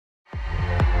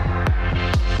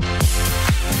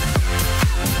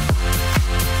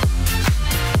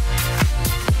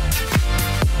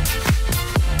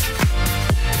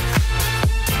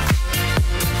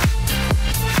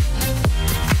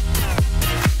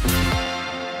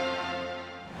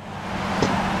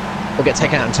We'll get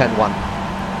taken out in turn 1.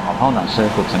 I'm on that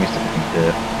circle because I'm used to fucking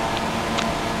dirt.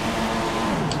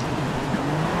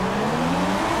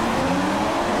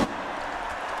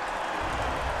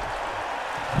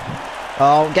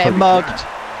 Oh, I'm getting mugged.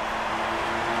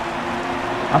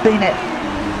 I've been it.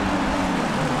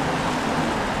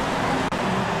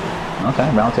 Okay,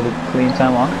 relatively clean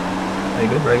turn 1. Very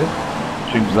good, very good.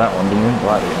 Choose that one, didn't you?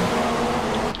 Right,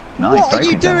 Nice, What are very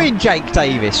you clean turn doing, Jake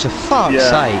Davis? For fuck's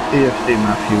sake. EFC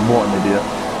Matthew, what an idiot.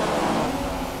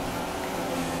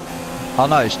 I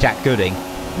know it's Jack Gooding.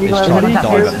 He's got trying to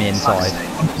illegally- dive at me inside.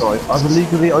 I'm sorry, I've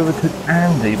illegally overtook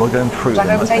Andy by going through him.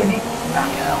 overtake me? Back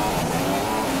out.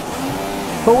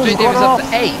 Jake Davis up to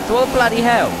 8th. What the bloody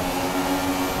hell?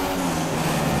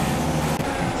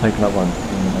 Taking that one.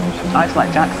 I just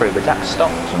like Jack through, but Jack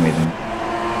stopped for some reason.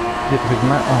 Because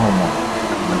Matt, oh my.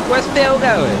 Where's Phil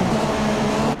going?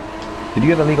 Did you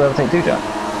get a legal overtake too, Jack?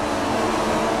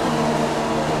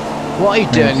 What are you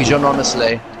doing, John,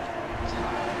 honestly?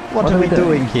 What are we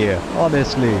doing here?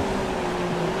 Honestly.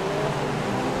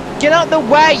 Get out the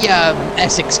way, you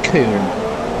Essex coon.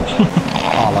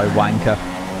 Arlo wanker.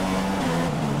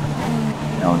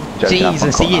 No, joking up on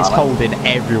Jesus, he is Arlo. holding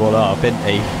everyone up, isn't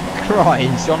he?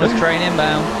 Christ. John's train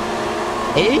inbound.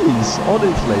 It is,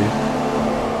 honestly.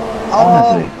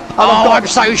 Honestly. Oh, I'm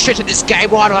so shit at this game.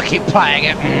 Why do I keep playing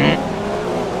it?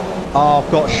 Oh,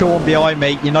 I've got Sean behind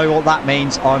me. You know what that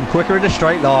means? I'm quicker in a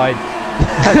straight line.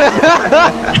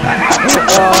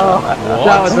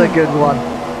 That was a good one.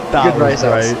 That Good was race,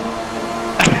 great.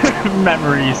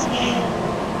 Memories.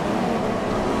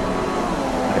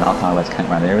 Our Tyler's camp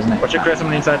around here, isn't it? Watch it, Chris, on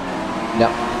the inside.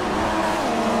 Yep.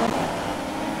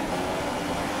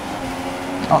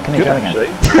 Oh, come here, Good, go again. actually.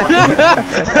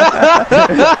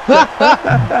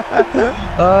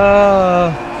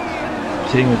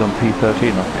 Seeing us on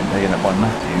P13, I've been taken up by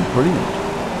Matthew. Brilliant.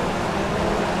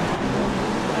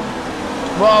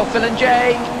 Whoa, Phil and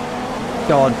Jake.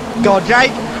 Go on,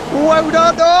 Jake. Well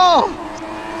done. Oh!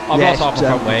 I've Yes, lost half my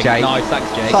front wing. Jake. Nice, thanks,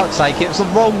 Jake. Fuck's sake, it was the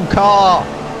wrong car.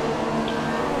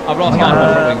 I've lost half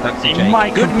my front wing, thanks to He Jake.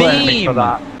 might Good complain me for meme.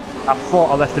 that. I thought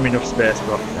I left him enough space,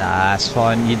 but Nah, that's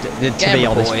fine. To Get be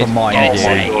him honest, avoided. from mine, Get you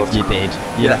him did. You did.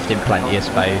 You left him plenty of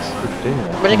space.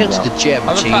 When you go to the gym, I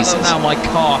love the fact that Jesus. now my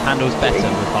car handles better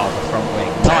with half the front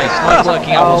wing. Nice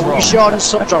working out what's Oh, wrong. Sean,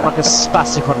 stop driving like a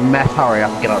spastic on meth. Hurry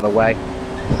up and get out of the way.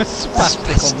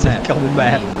 Spastic on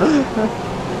meth.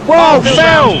 Whoa,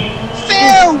 Phil!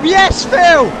 Phil! Yes,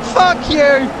 Phil! Fuck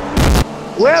you!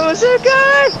 Where was it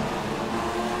going?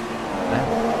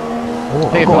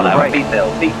 Go on, Owen. Beat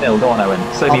Phil, go on, Owen.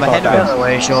 So I'm ahead of him. Get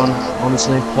away, Sean,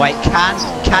 honestly. Wait,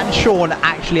 can Sean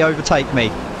actually overtake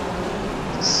me?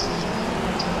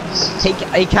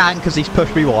 He can because he's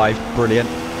pushed me wide. Brilliant.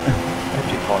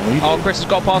 Oh, Chris has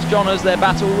got past John as their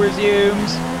battle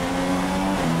resumes.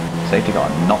 Safety car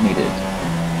not needed.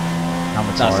 How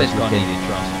much That's time it, is got looking? needed,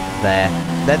 trust. There.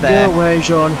 They're Get there. away,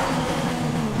 Sean.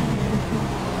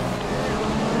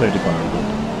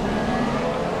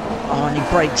 Oh, and he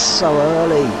brakes so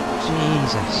early.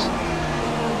 Jesus.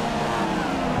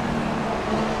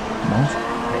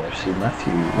 AFC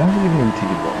Matthew. Why are you even in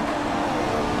TGP1?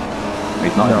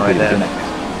 He's not No in idea. the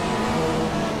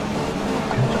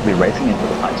Could be racing into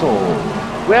the title.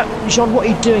 Well, Sean, what are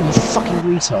you doing, you fucking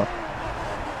retard?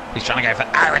 He's trying to go for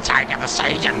overtake of the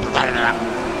season.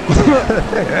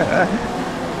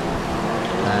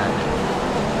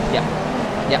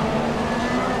 Yeah.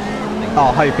 Oh,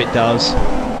 I hope it does.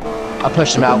 I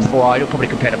pushed him out before. I'll probably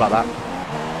complain about that.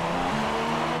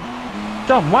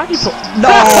 John, why do you put? No!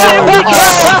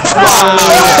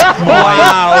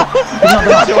 Wow!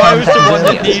 So I was the one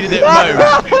that needed it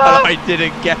most, and I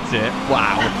didn't get it.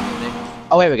 Wow.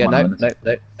 Oh, here we go. No.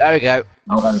 There we go.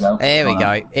 Oh, there we go. Here we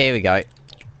go. Here we go.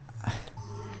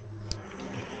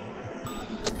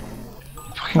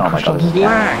 Oh my god.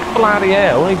 Lag! Bloody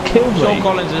hell, it killed Sean me.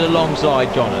 Collins is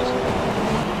alongside Johners.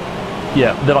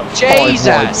 Yeah, they're like 5 wide.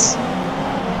 Jesus!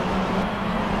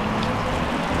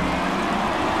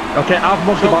 Okay, I've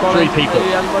mugged Sean about Collins, 3 people.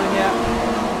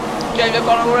 James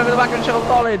O'Connor all over the back of Sean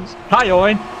Collins. Hi,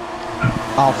 Owen.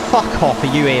 Oh, fuck off. Are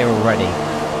you here already?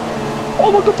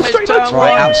 Oh my god, the straight line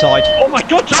Right, speed! outside. Oh my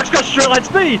god, Jack's got straight line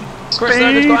speed! Chris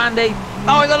Logan's got Andy.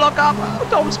 Oh, he's a lock up.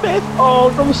 Tom Smith. Oh,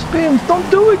 don't spin! Don't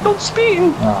do it! Don't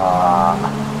spin!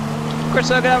 Chris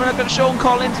Logan having a look at Sean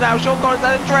Collins now. Sean Collins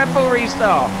had a dreadful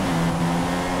restart.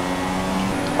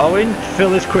 Owen,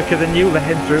 Phil is quicker than you. Let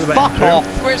him through. Let Fuck him through. off.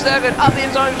 Chris Logan up the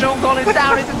inside of Sean Collins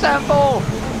down into turn 4.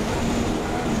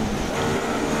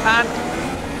 And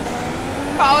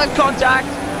there's contact.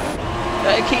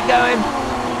 Keep going.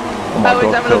 Oh my Owen's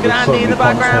god, having a look Phil, at there's so Andy in the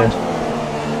many cons background. here.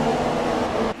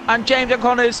 And James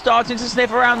O'Connor is starting to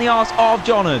sniff around the arse of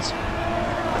Johners.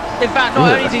 In fact,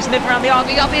 not only is he sniffing around the arse,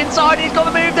 he's up the inside, he's got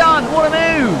the move done. What a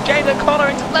move! James O'Connor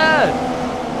into third.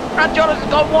 And Johners has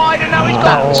gone wide, and now he's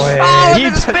got... Oh,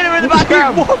 there's a spinner in the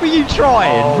background. What were you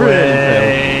trying?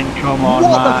 Really? Come on,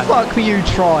 What man. the fuck were you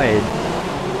trying?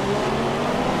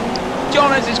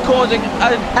 Johners is causing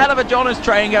a hell of a Johners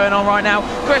train going on right now.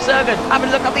 Chris Ergen having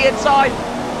a look up the inside.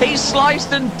 He's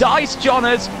sliced and diced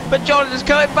Johners, but Johners is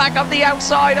coming back up the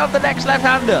outside of the next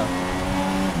left-hander.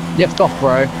 Lift off,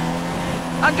 bro.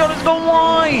 And Johners has gone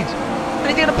wide. And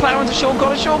he's going to plough into Sean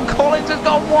Collins. Sean Collins has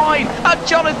gone wide. And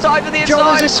Johners tied to the inside.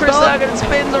 Johners is Chris spun. Ergen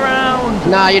spins around.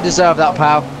 Nah, you deserve that,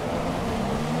 pal.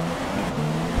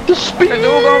 The speed! It's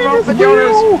all gone wrong for is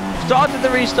Johners. real. Started the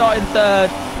restart in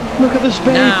third. Look at the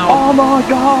speed! Now. Oh my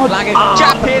god! Flagging.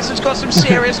 Jack Pearson's got some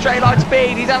serious straight line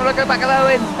speed. He's having a look at the back of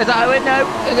Owen. Is that Owen? No.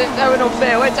 Is it Owen or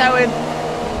Phil? It's Owen.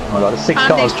 Oh my god, there's 6 And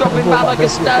cars. he's dropping back like a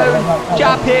stone.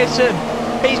 Jack Pearson.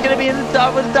 He's going to be in the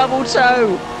double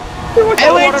toe. Oh,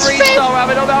 what a restart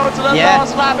having on to the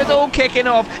last lap. It's all kicking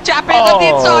off. Jack Pearson on the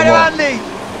inside of Andy.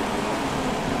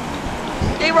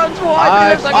 He runs wide. But he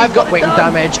looks like I've he's got it wing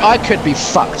done. damage. I could be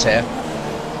fucked here.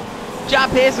 Jack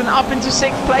Pearson up into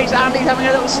 6th place. Andy's having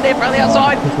a little sniff around the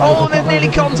outside. Oh, there's nearly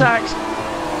contact.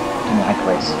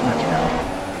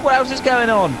 What else is going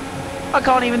on? I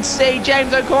can't even see.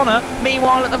 James O'Connor,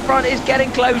 meanwhile, at the front is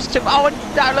getting close to... Oh, and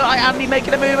that looked like Andy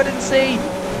making a move. I didn't see.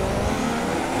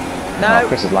 No. Oh,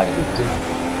 Chris is lagging.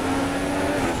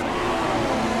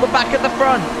 We're back at the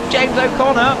front. James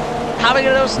O'Connor having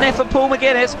a little sniff at Paul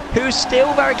McGuinness, who's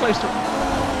still very close to...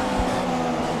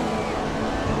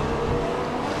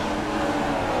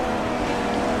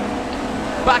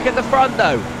 Back at the front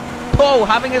though, Paul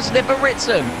having a sniff at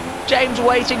Ritson. James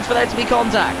waiting for there to be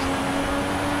contact.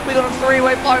 We got a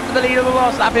 3-way fight for the lead of the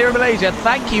last lap here in Malaysia.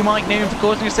 Thank you, Mike Noon, for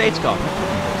causing a safety car.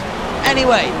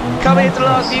 Anyway, coming into the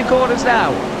last few corners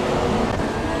now.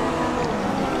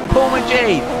 Paul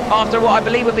McGee, after what I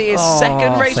believe would be his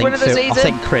second race win of the season. I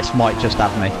think Chris might just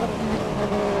have me.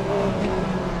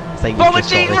 I think Paul he's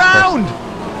just got McGee this, round!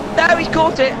 No, he's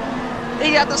caught it.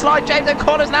 He had the slide. James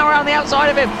O'Connor's now around the outside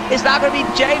of him. It's now going to be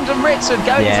James and Ritson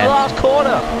going into the last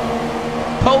corner.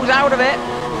 Paul's out of it.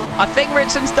 I think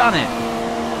Ritson's done it.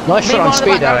 Nice shot on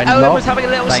speed, Owen. Owen was having a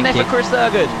little Thank sniff you. at Chris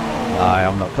Thurgood. No,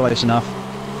 I'm not close enough.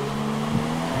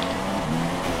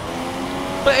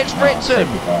 But it's Ritson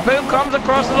who comes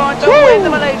across the line to win the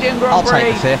Malaysian Grand I'll Prix.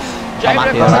 take the 5th. James I'm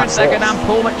happy O'Connor in with second and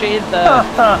Paul McGee in third.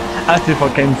 As if I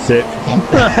came 6th.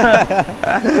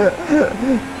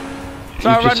 So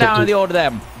I'll run down the order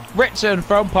then. Ritson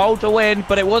from pole to win,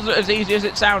 but it wasn't as easy as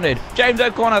it sounded. James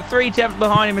O'Connor 3/10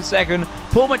 behind him in second.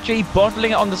 Paul McGee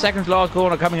bottling it on the second to last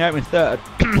corner, coming home in third.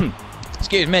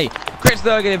 Excuse me. Chris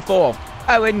Thurgood in fourth.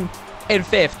 Owen in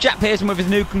fifth. Jack Pearson with his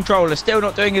new controller, still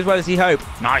not doing as well as he hoped.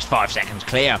 Nice 5 seconds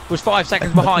clear. Was 5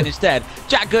 seconds behind instead.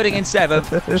 Jack Gooding in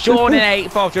seventh. Sean in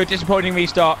eighth after a disappointing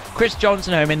restart. Chris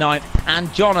Johnson home in ninth.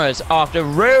 And Johners, after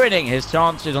ruining his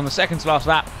chances on the second to last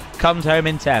lap, comes home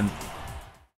in 10th.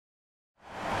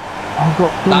 I've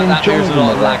got That moves a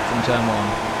lot of lag from turn 1.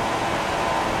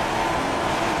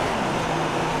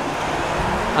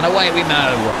 And away we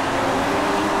go.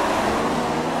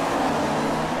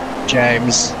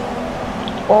 James.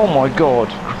 Oh my god.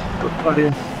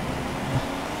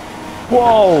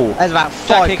 Whoa! There's about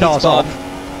Jack 5 cars Higgins off.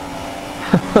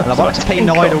 And I'm up to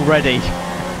P9 already.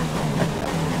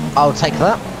 I'll take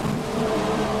that.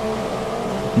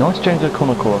 Nice James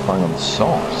O'Connor qualifying on the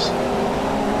softs.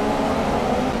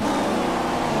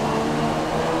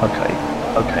 Okay,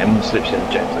 I'm going to slip shit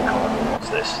James O'Connor. What's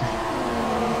this?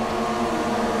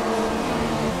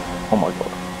 Oh my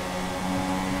god.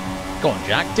 Go on,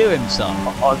 Jack, do him, son.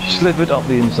 I've slithered up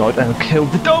the inside and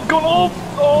killed the dog gone off!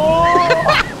 Oh!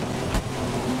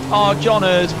 Oh,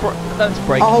 Johners, don't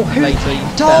break Oh, who? later.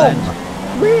 Tom!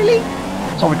 Really?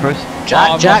 Sorry, Chris.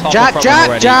 Jack, Jack, Jack,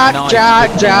 Jack, Jack,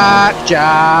 Jack, Jack,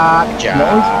 Jack, Jack.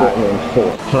 Nice, but we're in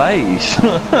 4th place.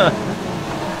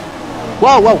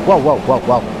 Whoa, whoa, whoa, whoa, whoa,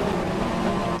 whoa.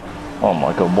 Oh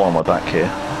my god, why am I back here?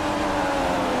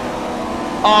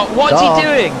 Oh, what's he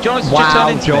doing? Johners just Wow,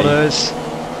 turned into me. Johners.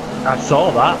 I saw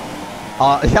that.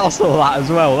 Yeah, I saw that as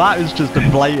well. That was just a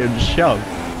blatant shove.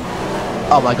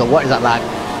 Oh my god, what is that lag?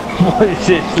 What is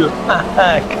this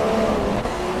lag?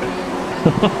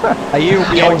 Are you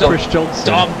behind Chris Johnson?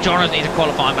 Johners needs a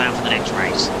qualifying man for the next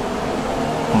race.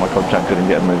 Oh my god, Jack couldn't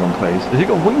get a move on, please. Has he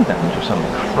got wing damage or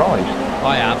something? Christ.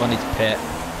 I have, I need to pit.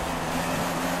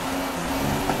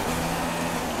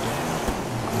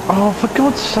 Oh, for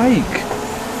God's sake.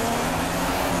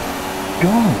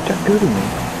 God, Jack Gooding.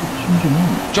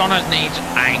 Jonas needs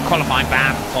a qualifying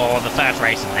ban for the first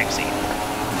race of next season.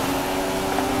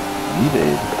 You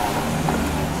did.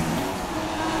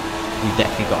 You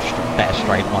definitely got a better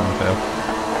straight line, Phil.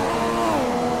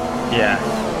 Yeah.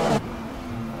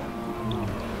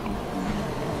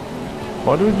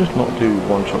 Why do we just not do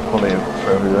one-shot quality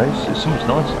for every race? It's so much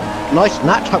nicer. Nice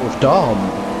nat track with Dom.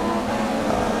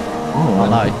 Oh,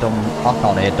 no, Dom. I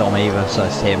can't hear Dom either, so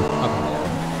it's him.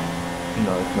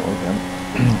 No, it's not again.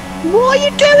 What are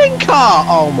you doing, car?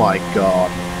 Oh my god.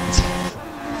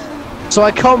 So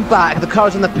I come back, the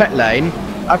car's in the pit lane,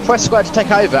 I press square to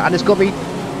take over, and it's got me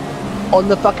on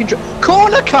the fucking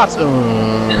corner cut!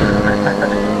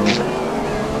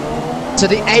 So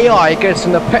the AI goes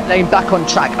from the pit lane back on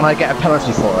track, and I get a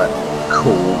penalty for it.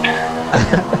 Cool.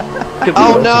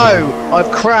 Oh no!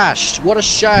 I've crashed! What a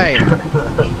shame!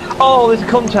 Oh, there's a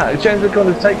contact. James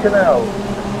O'Connor's taken out.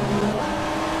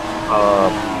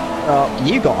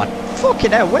 You got a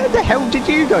fucking hell. Where the hell did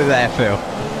you go there, Phil?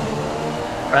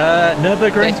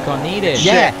 Nürburgring. Safety car needed.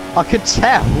 Yeah, I could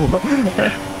tell.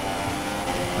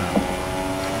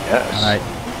 Yes. Right.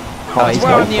 That's he's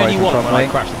where got I'm the only broken one front when I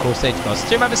wing. crashed the core safety cars. Do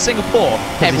you remember Singapore?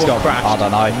 He's Everyone got, crashed. I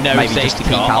don't know, No maybe just safety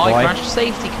keep car. out the I way. crashed a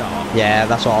safety car. Yeah,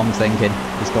 that's what I'm thinking.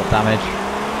 He's got damage.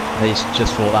 He's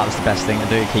just thought that was the best thing to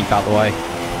do, keep out the way.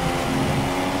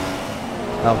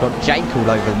 I've got Jake all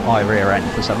over my rear end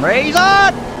for some reason!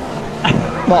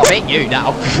 Well, I hit you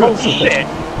now. Oh shit!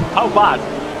 How bad?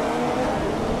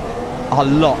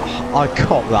 I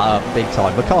caught that up big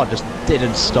time. The car just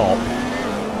didn't stop.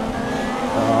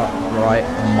 Right,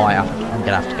 I'm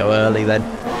gonna have to go early then.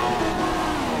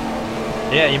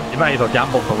 Yeah, you might as well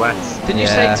gamble for less. Didn't you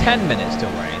Yeah. say 10 minutes till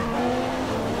rain?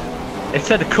 It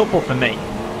said a couple for me.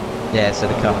 Yeah, it's a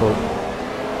couple.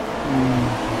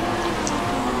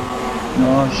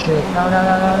 Oh shit, no.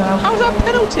 How's that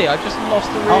penalty? I just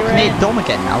lost the rear Oh, can you end. hit Dom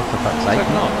again now, for fuck's sake? It's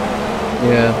not.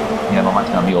 Yeah, my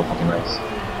mic's gonna be your fucking race.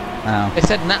 Oh. It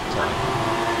said nap time.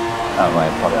 Oh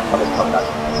right, probably that.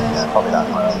 Yeah, probably that.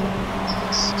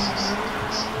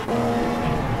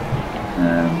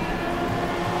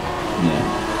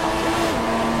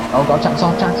 Yeah. Oh god, Jack's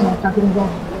off, Jack getting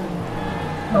off.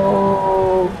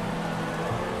 No.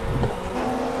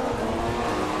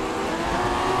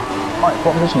 Right,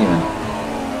 what position are you in?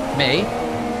 Me?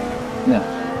 Yeah.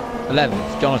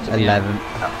 11th. Jonas took me out. 11.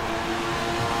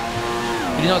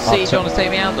 Did you not see Jonas take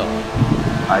me out though?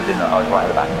 I didn't know, I was right at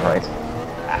the back of the race.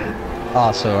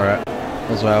 I saw it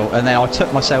as well. And then I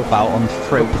took myself out on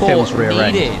Phil's Report rear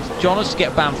end. needed. Jonas to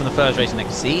get banned from the first race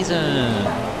next season.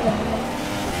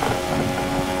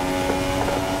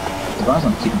 The guys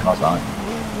on keeping cars alive.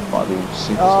 Like the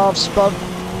super. Oh, I've spun.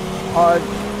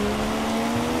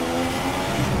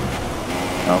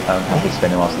 I'm just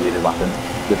spinning whilst the leader's laughing.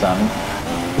 Good timing.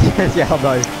 Yeah, I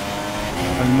know.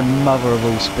 And the mother of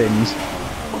all spins.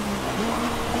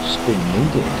 Spin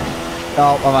needed.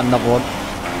 Oh, I've had another one.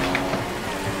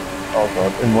 Oh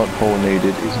god, and what Paul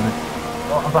needed, isn't it?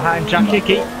 Oh, I'm behind Jack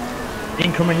Hickey.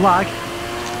 Incoming lag.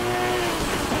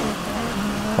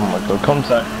 Oh my god,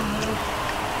 contact.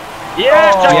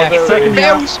 Yes, Oh, Jack yeah, Hickey's taking me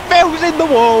out. Phil's in the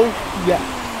wall! Yeah.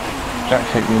 Jack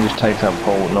Hickman just takes out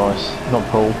Paul, nice. Not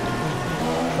Paul.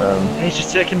 He's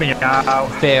just taking me out.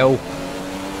 Phil.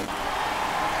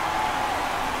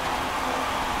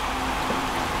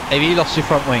 Have you lost your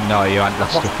front wing? No, you haven't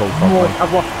lost your full front wing. I've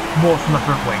lost more from my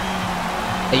front wing.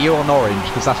 Are you on orange?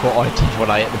 Because that's what I did when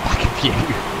I hit the back of you.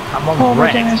 I'm on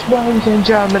red. Wales in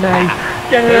Germany.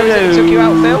 Who took you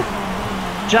out, Phil?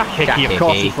 Jack Hickey, Jack of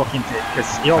course Hickey. he fucking did, because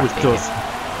he always Jack does.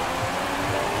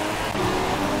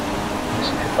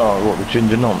 Oh, what, the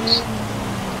ginger nonce?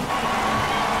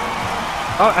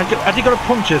 Oh, has he got a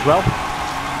punch as well?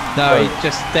 No, he's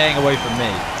just staying away from me.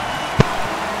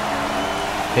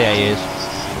 Yeah, he is.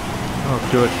 Oh,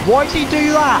 good. Why did he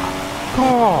do that?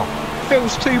 Oh,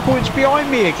 Phil's 2 points behind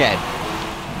me again.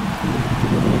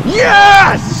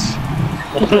 Yes!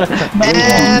 We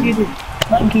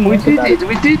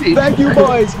did it! Thank you,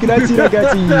 boys. Grazie,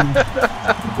 ragazzi.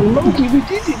 Monkey, we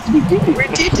did it! We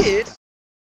did it.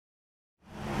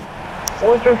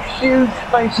 Why is there a huge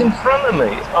space in front of me?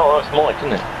 Oh, that's Mike,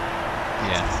 isn't it?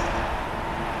 Yeah.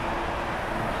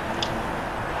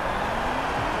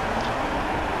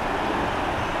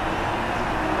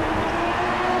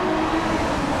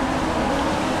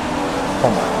 Oh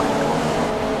my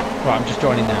god. Right, I'm just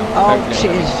joining now. Oh, Hopefully I'll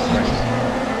cheers. race.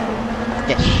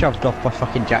 Get shoved off by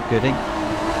fucking Jack Gooding.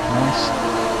 Nice.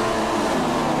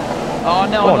 Oh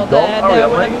no, Come I'm on, not Dom, there. hurry No, up,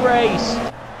 we're mate. in race.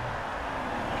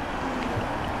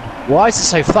 Why is it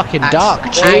so fucking dark?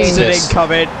 Accident Jesus.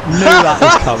 coming. Knew that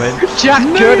was coming. Jack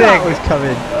Knew Gooding. that was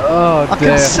coming. Oh I dear.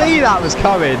 could see that was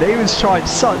coming. He was trying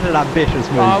such an ambitious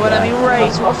move. Oh, well, there. let me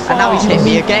race. What And now he's hit fast.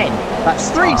 me again. That's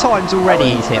 3 times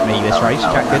already he's hit me this race,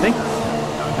 Jack Gooding.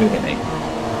 Who hit me?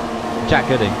 Jack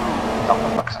Gooding. Oh,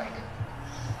 for fuck's sake.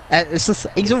 It's just,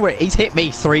 he's hit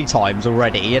me 3 times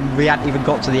already, and we hadn't even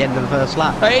got to the end of the first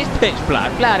lap. Oh, it's pitch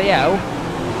black. Bloody hell.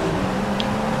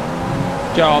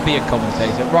 Joe, I'll be a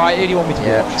commentator. Right, who do you want me to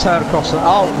watch? Turn across the...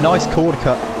 Oh, nice corner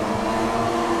cut.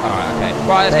 Alright, okay.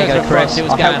 Right, let's There go you to go, the front, Chris. see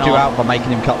what's I going helped you on. out by making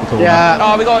him cut the corner. Yeah.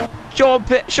 Oh, we got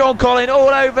Sean Collin all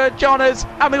over Johners,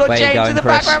 and we got Where you James going, in the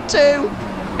Chris? background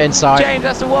too. Inside. James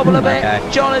has to wobble a bit. Okay.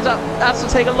 Johners has to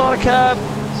take a lot of curve.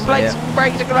 Plates, Yeah.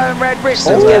 brakes are going red.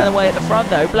 Richardson's getting away at the front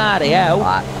though. Bloody hell.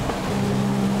 Right.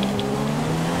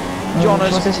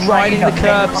 Johners riding the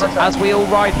curbs as we all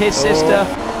ride his sister.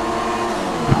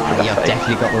 You've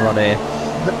definitely got the run here.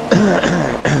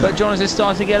 But Johners is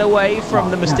starting to get away from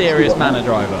the mysterious manor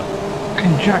driver.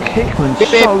 Fucking Jack Hickman,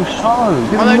 Beep, beep. so slow.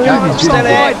 Although Johners is Still not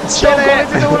it. wide. Sean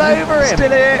Collins is all over him.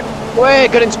 Still it. We're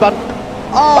getting spun.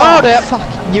 Oh, dear. fuck.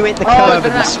 You hit the Oh, curb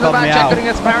but and that's spun me Jack out. Gooding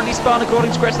has apparently spun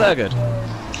according to Chris Thurgood.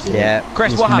 Yeah.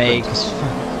 Chris, it what was me, happened? 'cause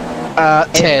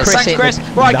Tears. Chris Thanks, hit Chris. the-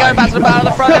 Right, No. going back to the battle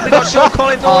at the front end, we've got Sean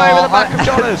Collins all over the back of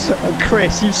Johners.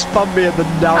 Chris, you spun me at the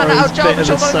And now narrowest John bit of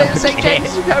Sean the Collins is saying circuit.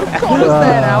 James Collins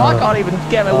there now. I can't even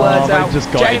get my words mate, out. just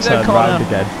got James it turned O'Connor round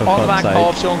again, for on the fuck's back sake.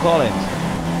 of Sean Collins.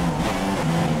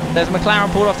 There's a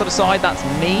McLaren pulled off to the side, that's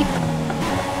me.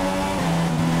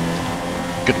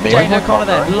 Good me. James O'Connor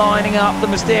then lining up the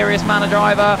mysterious manor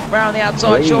driver round the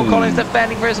outside. Sean Collins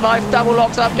defending for his life. Double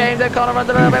locks up. James O'Connor runs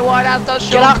a little bit wide, as does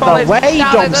Sean out the Collins. way,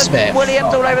 Now Dom there's a Smith.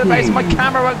 Williams all over the place. My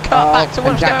camera won't cut back to and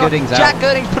what's Jack going on. Gooding's out. Jack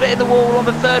Gooding's put it in the wall on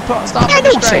the third start of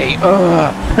the straight.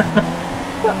 Penalty.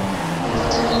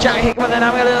 Jack Hickman then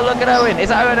having a little look at Owen. Is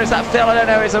that Owen or is that Phil? I don't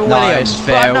know. It's a No, Williams. it's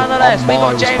But Phil. nonetheless, On we've got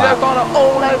miles James back. O'Connor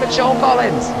all over Sean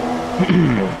Collins.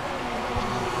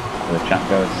 The Jack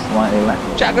goes slightly left.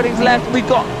 Jack Gooding's left. We've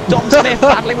got Dom Smith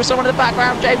battling with someone in the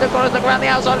background. James O'Connor's looking around the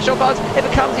outside of Sean Collins. If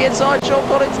it comes the inside, Sean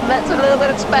Collins lets a little bit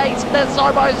of space. They're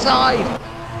side by side.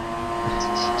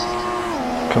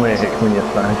 Come here, Hickman, you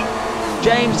fudge.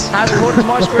 James has, according to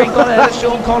my screen, got ahead of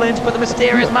Sean Collins, but the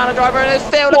mysterious manor driver and his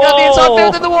Phil. Look at the inside,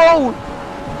 Phil to the wall.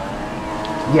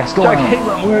 Yes, go Jack on.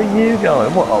 Hickman, where are you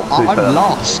going? What? Oh, I'm superb.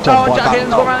 lost. Oh, by and Jack about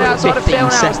Higgins gone around the outside of 15 Phil now.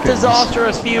 It's seconds.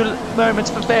 disastrous few moments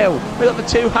for Phil. We've got the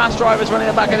 2 Haas drivers running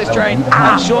the back of this train,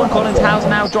 and Sean Collins has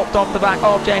now dropped off the back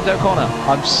of James O'Connor.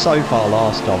 I'm so far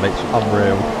last, Dom. It's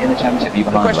unreal. In the championship, you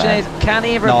The behind question there. is, can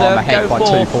either No, of I'm them ahead go by 2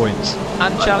 forth points.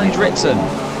 and challenge Ritson?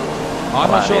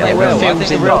 I'm not sure yeah, they will. I think Phil's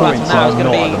the in real battle points, now is I'm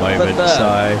going to not be at the for moment, third.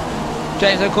 so...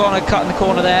 James O'Connor cutting the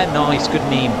corner there. Nice, good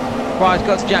meme. Right,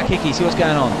 got to Jack Hickey, see what's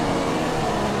going on.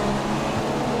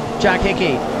 Jack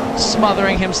Hickey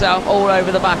smothering himself all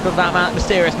over the back of that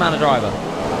mysterious manor driver.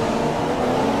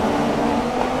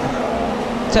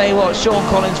 Tell you what, Sean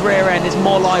Collins' rear end is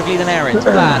more lively than Erin's.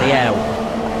 Bloody hell.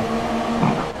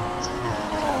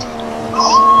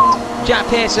 Jack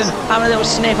Pearson having a little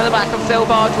sniff at the back of Phil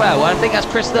Bardwell. I think that's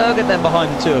Chris Thurgood then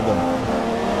behind the two of them.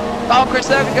 Oh, Chris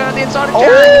Thurgood going on the inside of Jack.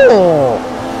 Oh,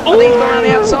 I think he's gone around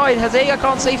the outside, has he? I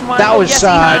can't see from my that angle. was Yes, he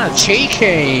has.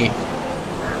 cheeky.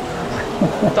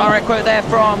 Direct quote there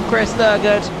from Chris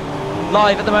Thurgood,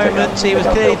 live at the moment. He was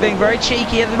clearly being very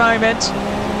cheeky at the moment,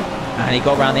 and he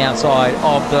got round the outside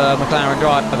of the McLaren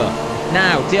driver.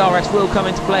 Now DRS will come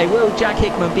into play. Will Jack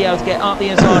Hickman be able to get up the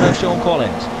inside of Sean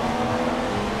Collins?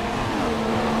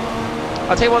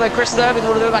 I'll tell you what though, Chris Thurgood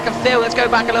will do the back of Phil. Let's go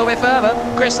back a little bit further.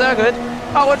 Chris Thurgood.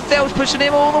 Oh, and Phil's pushing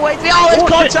him all the way to the... Oh, there's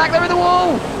contact there in the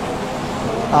wall!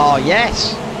 Oh,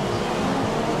 yes.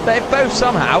 They've both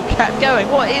somehow kept going.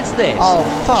 What is this? Oh,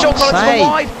 fuck's Sean Collins sake.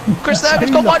 gone wide. Chris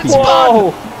Thurgood's gone wide and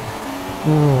Whoa!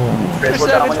 spun. Chris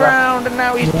Thurgood's round and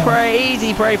now he's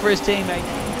easy prey for his teammate.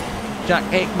 Jack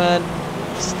Hickman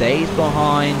stays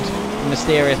behind the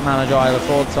mysterious manor driver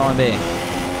for the time being.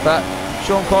 But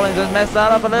Sean Collins has messed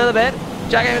that up a little bit.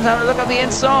 Jack Hickman's having a look on the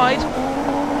inside.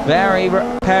 Very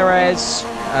Perez.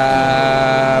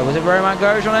 Was it Roman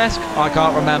Grosjean-esque? I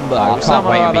can't remember. I can't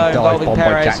Someone wait or to be other dived involving on by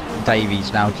Perez. Jack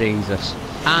Davies now, Jesus.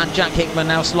 And Jack Hickman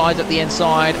now slides up the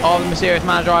inside of the mysterious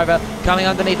man driver, coming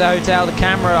underneath the hotel. The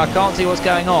camera, I can't see what's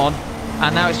going on.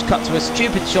 And now it's cut to a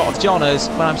stupid shot of Johners,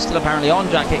 when I'm still apparently on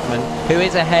Jack Hickman, who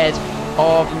is ahead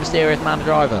of the mysterious man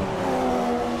driver.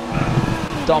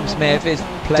 Dom Smith is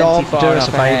plenty Dom, far do us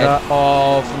enough a ahead favour.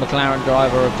 of the McLaren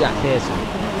driver of Jack Pearson.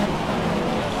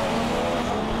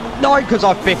 No, because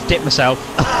I biffed it myself.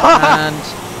 And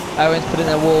Owen's put in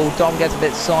their wall. Dom gets a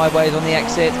bit sideways on the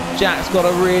exit. Jack's got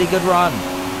a really good run.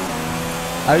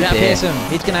 Oh Jack dear. Pearson,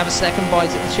 he's going to have a second bite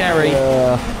at the cherry.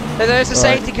 There's the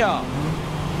safety car.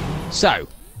 So,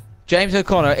 James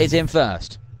O'Connor is in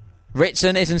first.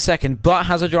 Ritson is in second, but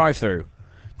has a drive-through.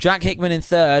 Jack Hickman in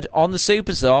third on the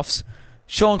super softs.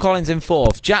 Sean Collins in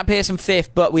fourth. Jack Pearson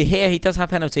fifth, but we hear he does have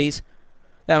penalties.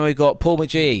 Then we've got Paul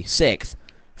McGee sixth.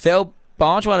 Phil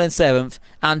Bargewell in seventh,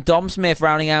 and Dom Smith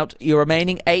rounding out your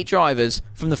remaining 8 drivers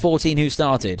from the 14 who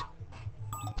started.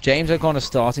 James O'Connor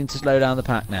starting to slow down the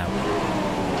pack now.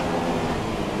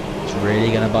 It's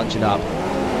really going to bunch it up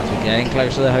as we're getting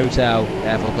close to the hotel.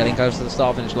 Therefore, getting close to the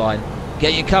start finish line.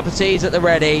 Get your cup of teas at the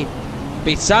ready.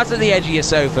 Be sat at the edge of your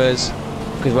sofas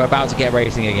because we're about to get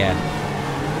racing again.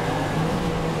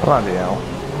 Bloody hell.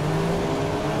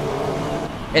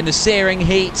 In the searing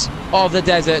heat of the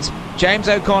desert, James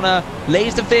O'Connor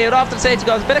leads the field after the safety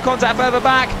cars. A bit of contact further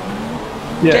back.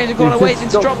 Yeah, James O'Connor waiting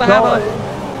to drop the hammer.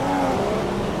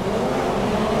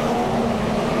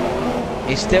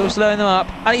 He's still slowing them up,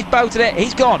 and he's bolted it.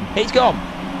 He's gone. He's gone.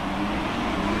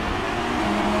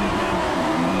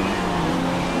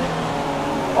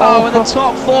 Oh, and the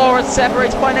top 4 are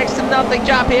separated by next to nothing.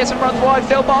 Jack Pearson runs wide.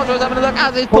 Phil Bargewell's having a look,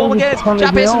 as is Paul McGuinness.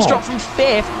 Jack Pearson's dropped from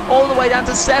 5th all the way down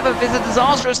to 7th. It's a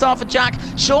disastrous start for Jack.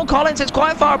 Sean Collins is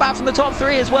quite far back from the top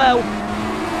 3 as well.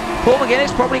 Paul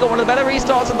McGuinness probably got one of the better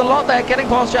restarts of the lot there, getting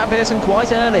past Jack Pearson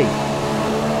quite early.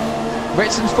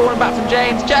 Ritson's falling back from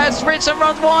James. Ritson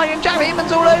runs wide and Jack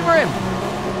Hickman's all over him.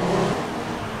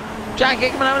 Jack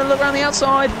Hickman having a look around the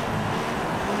outside.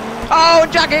 Oh,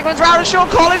 and Jack Hickman's round and Sean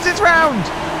Collins is round.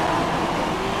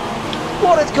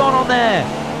 What has gone on there?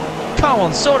 Come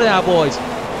on, sort it out, boys.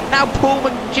 Now Paul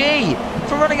McGee,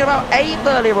 for running at about 8th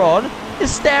earlier on, is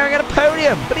staring at a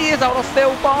podium, but he is out of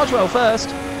Phil Bargewell first.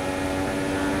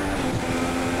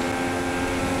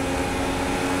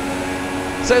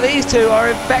 So these two are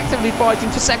effectively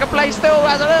fighting for second place. Phil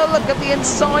has a little look at the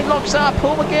inside, locks up.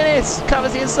 Paul McGuinness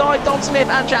covers the inside. Dom Smith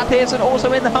and Jack Pearson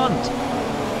also in the hunt.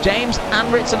 James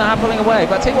and Ritson are pulling away.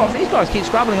 But I tell you what, if these guys keep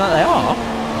scrabbling like they are,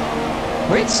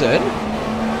 Ritson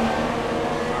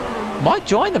might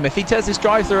join them if he does this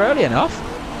drive-through early enough.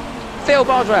 Phil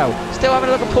Bargewell still having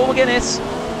a look at Paul McGuinness.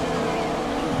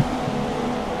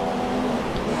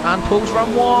 And Paul's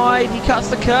run wide. He cuts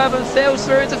the curve and Phil's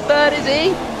through into third, is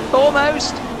he?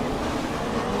 Almost.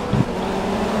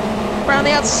 Round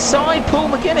the outside, Paul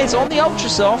McGuinness on the ultra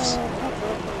softs.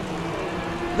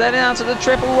 Then out to the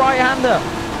triple right-hander.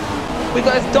 We've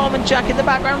got Dom and Jack in the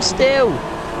background still.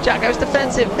 Jack goes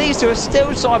defensive. These two are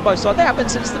still side by side. They have been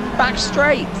since the back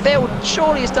straight. Phil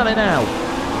surely has done it now.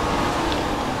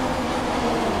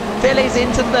 Phil is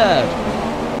into third.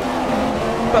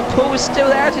 But Paul is still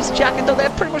there. It's Jack and Dom. They're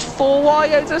pretty much 4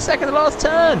 wide over to the second to last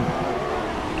turn.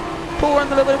 Paul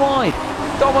runs a little bit wide.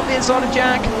 Dom up the inside of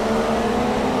Jack.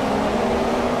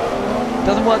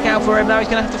 Doesn't work out for him. Now he's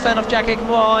going to have to fend off Jack Hickman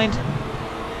behind.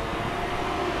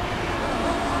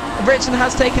 Ritson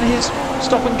has taken his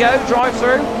stop and go drive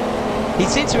through. He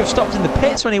seems to have stopped in the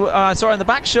pits when he in the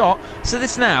back shot. So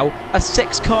this is now a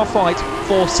 6-car fight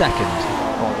for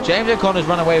second. James O'Connor's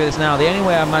run away with this now. The only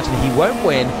way I imagine he won't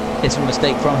win is from a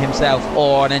mistake from himself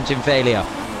or an engine failure.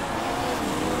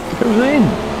 Who's in?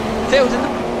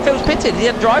 Phil's pitted. He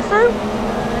had a drive through.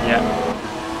 Yeah.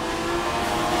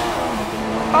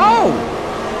 Oh.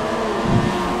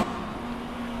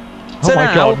 So Oh my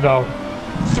now, God,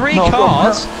 no. 3 No,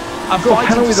 cars are fighting for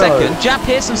penalty second. though. Jack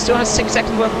Pearson still has 6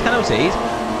 seconds worth of penalties.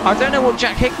 I don't know what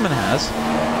Jack Hickman has,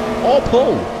 or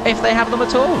Paul, if they have them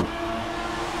at all.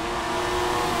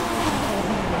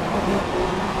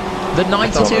 The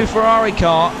 92 Ferrari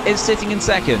car is sitting in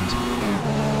second.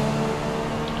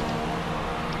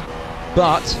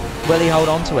 But will he hold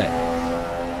on to it?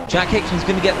 Jack Hickman's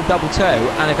going to get the double toe,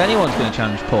 and if anyone's going to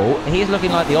challenge Paul, he's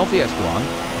looking like the obvious one,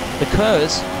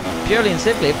 because purely and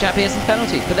simply of Jack Pearson's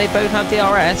penalties. But they both have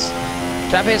DRS.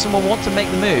 Jack Pearson will want to make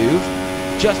the move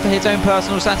just for his own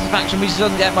personal satisfaction, which he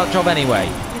doesn't get much of anyway.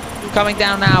 Coming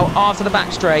down now after the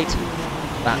back straight.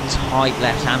 That tight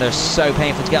left-hander is so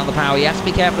painful to get on the power. You have to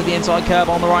be careful of the inside curve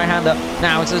on the right-hander.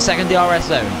 Now into the second DRS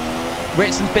zone.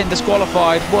 Ritson's been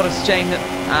disqualified. What a shame that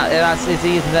it's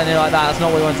easy anything like that. That's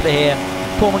not what we wanted to hear.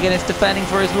 Paul McGuinness defending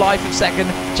for his life of second.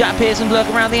 Jack Pearson's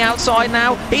looking around the outside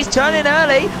now. He's turning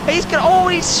early. He's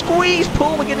squeezed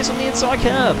Paul McGuinness on the inside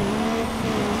curve.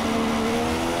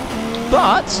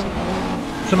 But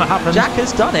Something happened. Jack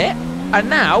has done it, and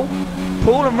now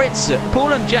Paul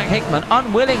and Jack Hickman,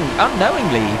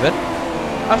 unknowingly even,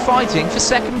 are fighting for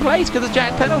second place because of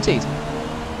Jack's penalties.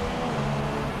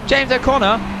 James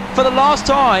O'Connor, for the last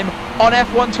time on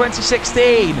F1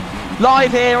 2016,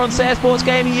 live here on Sare Sports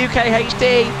Gaming UK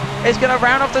HD, is going to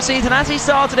round off the season as he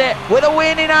started it with a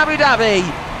win in Abu Dhabi.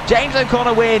 James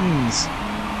O'Connor wins.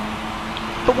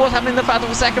 But what's happening in the battle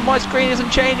for second? My screen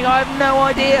isn't changing. I have no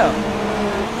idea.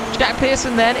 Jack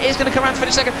Pearson then is going to come around to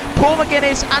finish second. Paul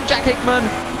McGuinness and Jack Hickman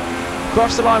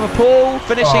cross the line with Paul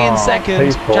finishing in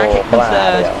second. Jack Hickman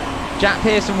third. Jack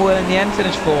Pearson will in the end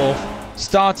finish fourth.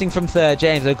 Starting from third,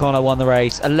 James O'Connor won the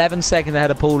race. 11 seconds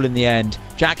ahead of Paul in the end.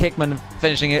 Jack Hickman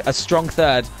finishing a strong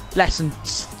third. Less than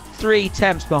 3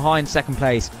 tenths behind second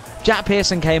place. Jack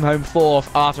Pearson came home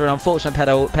fourth after an unfortunate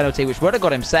penalty which would have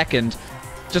got him second.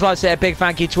 Just like to say a big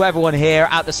thank you to everyone here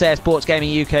at the Sayre Sports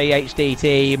Gaming UK HD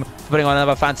team for putting on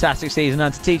another fantastic season,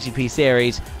 and to TGP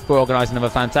Series for organising another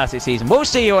fantastic season. We'll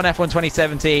see you on F1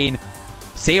 2017.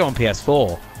 See you on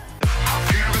PS4.